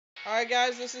Alright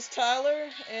guys, this is Tyler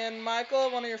and Michael,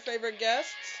 one of your favorite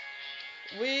guests.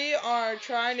 We are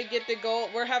trying to get the gold,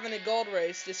 we're having a gold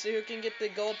race to see who can get the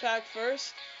gold pack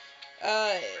first.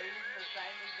 Uh,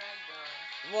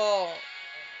 well,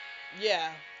 yeah.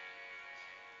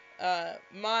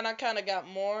 Mine I kinda got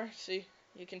more, see,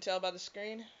 you can tell by the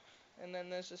screen. And then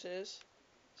this is his,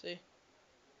 see.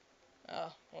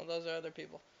 Oh, well those are other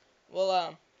people.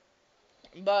 Well,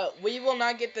 but we will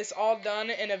not get this all done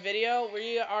in a video.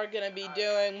 We are going to be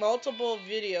doing multiple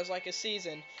videos, like a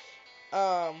season.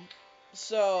 Um,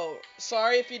 so,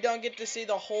 sorry if you don't get to see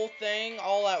the whole thing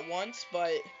all at once,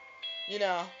 but, you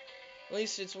know, at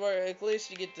least it's where, at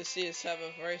least you get to see us have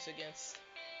a race against.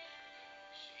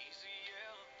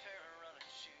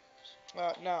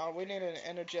 No, we need an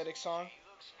energetic song.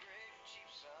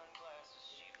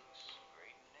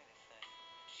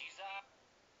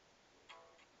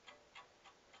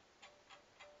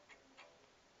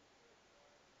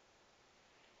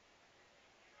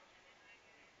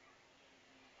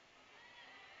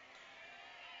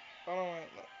 Hold on, wait,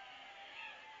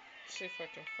 let's see if I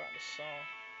can find a song.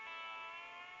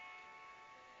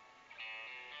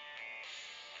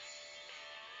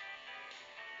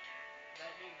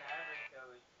 That new Maverick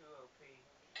though is too OP.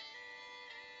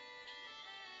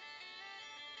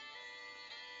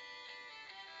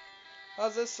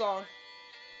 How's this song?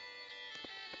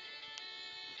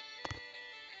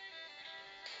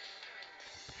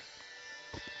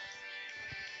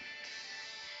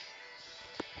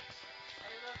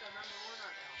 Hey look, I'm #1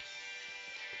 right now.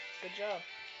 Good job.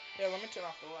 Yeah, let me turn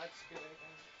off the lights. Good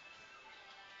again.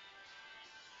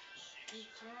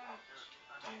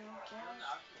 You on the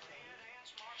opposite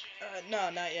team? No,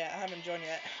 not yet. I haven't joined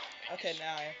yet. Okay,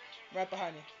 now I am. Right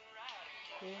behind you.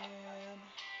 And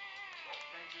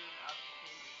Said you're on the opposite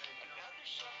team, but if you don't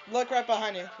wanna look right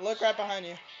behind you. Look right behind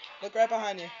you. Look right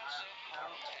behind you. I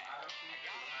refuse to look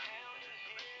behind me because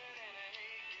there's somebody pinging me.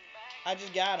 I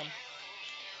just got him.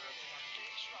 Somebody's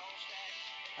pinging right behind you.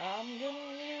 I'm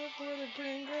gonna live where the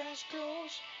green grass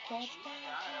grows. Watch Oh my my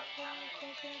god, I was life having like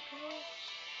a it grows.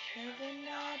 Every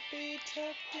night be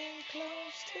tucked in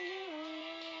close to you.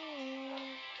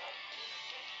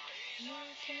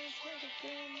 Nothing's where the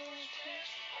green grass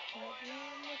grows. But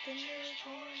I'm looking at it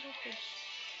going to this.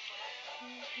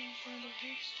 Nothing's where the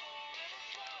beach.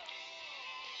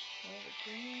 Where the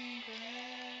green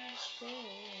grass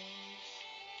grows.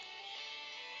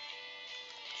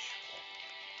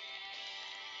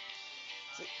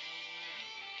 I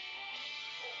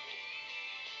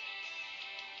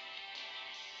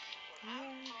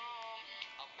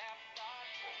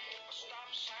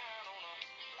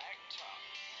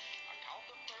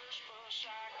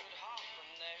shall live where the farmer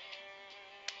knows.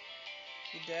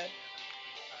 You dead?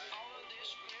 Yeah,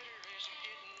 there's a big fire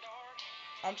explosion.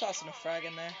 I'm tossing a frag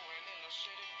in there.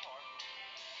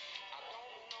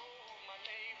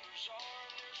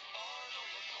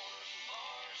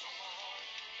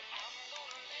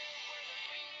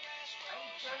 Are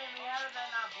you kidding me? How did that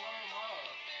not blow him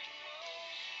up?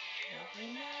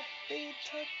 Every night be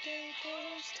tucked in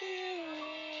close to you.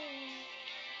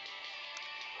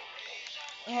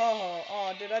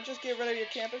 Oh, did I just get rid of your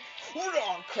camping?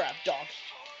 Oh, crap, dog.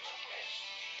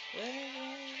 Where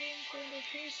the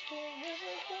peaceful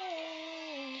river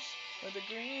flows, where the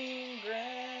green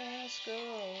grass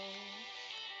grows.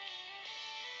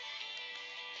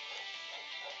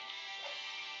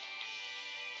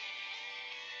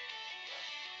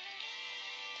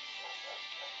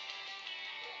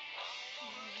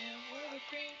 Where the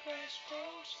green grass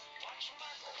grows.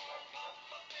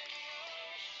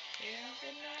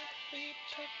 Every night we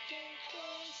tucked in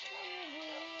close to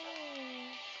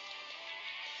you.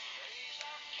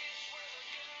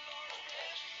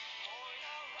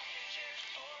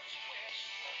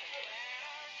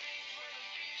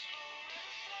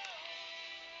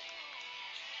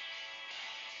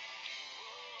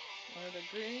 Where the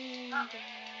green grass.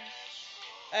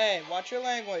 Hey, watch your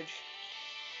language.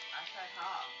 I said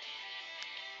huh.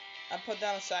 I put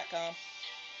down a satcom. I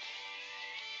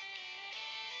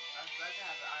was about to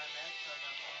have an IMS code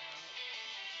not pulling up.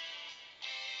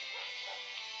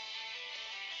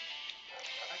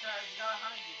 I thought there's a guy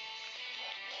behind you.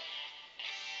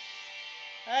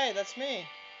 Hey, that's me.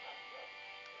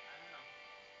 I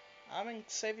know. I've been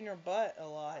saving your butt a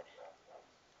lot.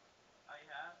 Oh, you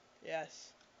have?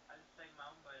 Yes. I just saved my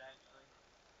own butt actually.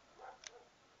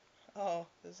 Oh,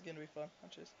 this is gonna be fun.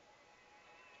 Watch this.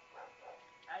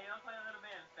 Hey, you wanna play a little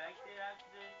bit infected after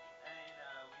this, and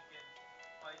we can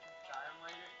play some Skyrim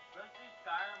later. Let's do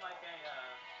Skyrim like at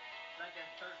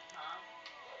a certain time.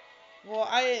 Well,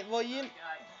 Tonight, well, so you. we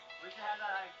can we should have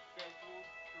that like scheduled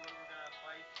to where we're gonna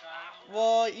play Skyrim, you know?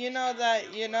 Well, you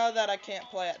know that I can't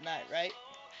play at night, right?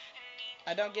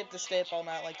 I don't get to stay up all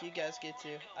night like you guys get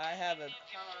to. I have a I'm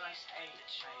talking about like 8,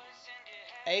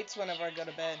 maybe. 8's whenever I go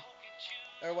to bed.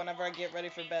 Or whenever I get ready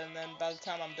for bed, and then by the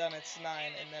time I'm done, it's 9,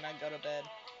 and then I go to bed.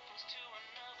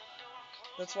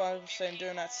 That's why I'm saying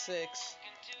doing at 6.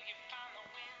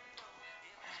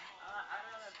 I'd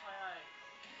rather play like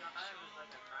Skyrim is like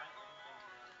a nightly thing,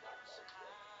 you know?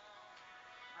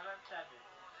 How about 7?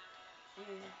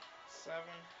 7,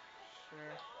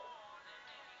 sure.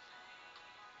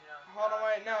 You know, Hold on,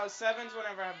 wait, no, Skyrim. 7's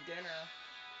whenever I have dinner.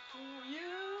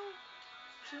 You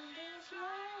to this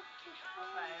life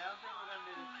Okay, I don't think we're gonna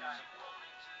do the Skyrim thing.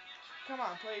 Come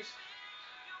on, please.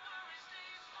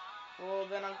 Well,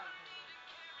 then I'm. I don't think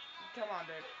we're Come on,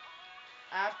 dude.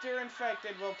 After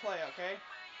Infected, we'll play, okay?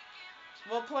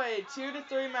 We'll play 2 to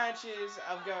 3 matches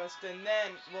of Ghost, and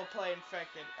then we'll play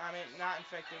Infected. I mean, not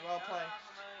Infected, we'll I don't play. know if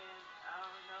I'm really in, I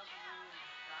don't know if I'm really in the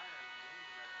Skyrim mood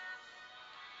right now, you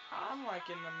know? I'm like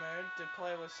in the mood to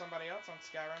play with somebody else on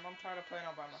Skyrim. I'm tired of playing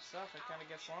all by myself. It kind of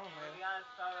gets lonely. Well, we gotta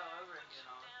start all over again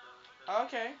also, so we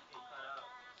Okay. can get caught up.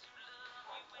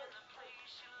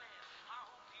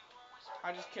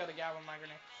 I just killed a guy with my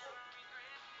grenade.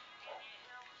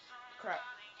 Crap.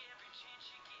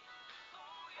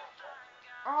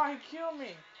 Oh, he killed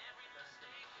me. 76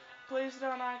 kill. Please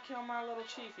don't not kill my little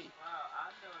Chiefy. Wow,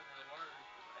 I'm doing the worst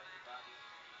of everybody.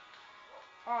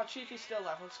 Oh, Chiefy's still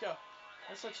left. Let's go.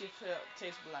 Let's let you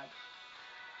taste blood.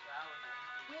 That was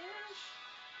easy. Wish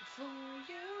for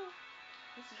you.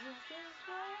 This is just this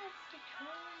life that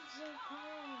comes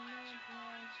upon me.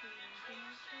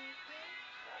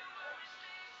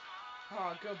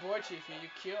 Oh, good boy, Chiefy. You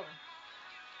killed him.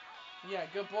 Yeah,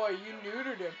 good boy. You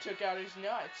neutered him. Took out his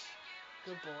nuts.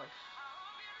 Good boy.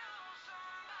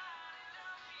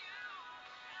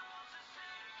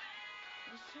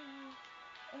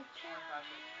 I wonder if I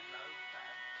can reload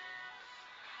faster.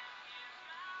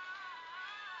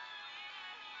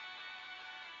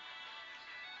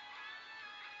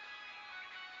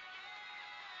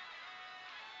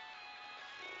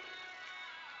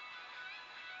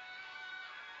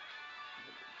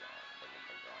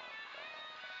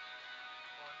 Of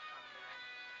course I'm dead.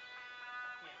 I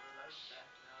can't reload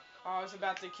fast enough. Oh, I was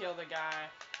about to kill the guy.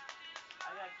 I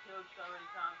got killed so many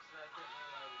times because I couldn't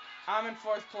reload. I'm in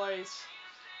 4th place.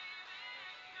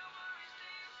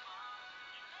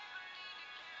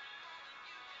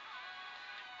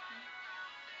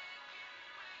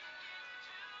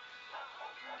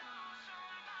 That's good.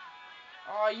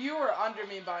 Oh, you were under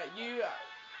me by you,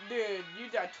 dude. You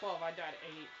died 12. I died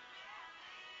 8. And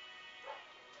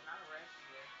I wrecked you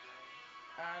yesterday.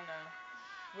 I know.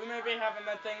 We may be having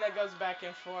that thing that goes back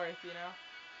and forth, you know.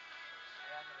 I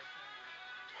got another can.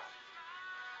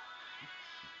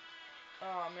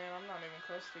 Oh man, I'm not even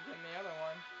close to getting the other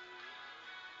one.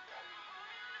 Where's my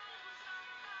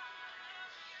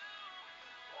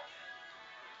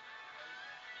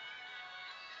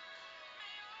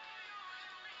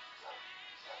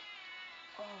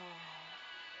sniper? Oh.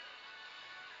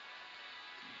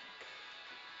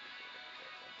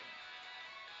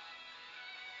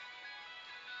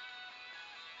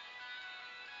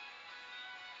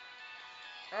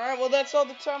 Alright, well that's all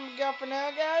the time we got for now,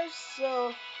 guys.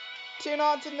 So, tune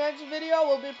on to the next video.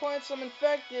 We'll be playing some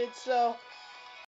Infected, so...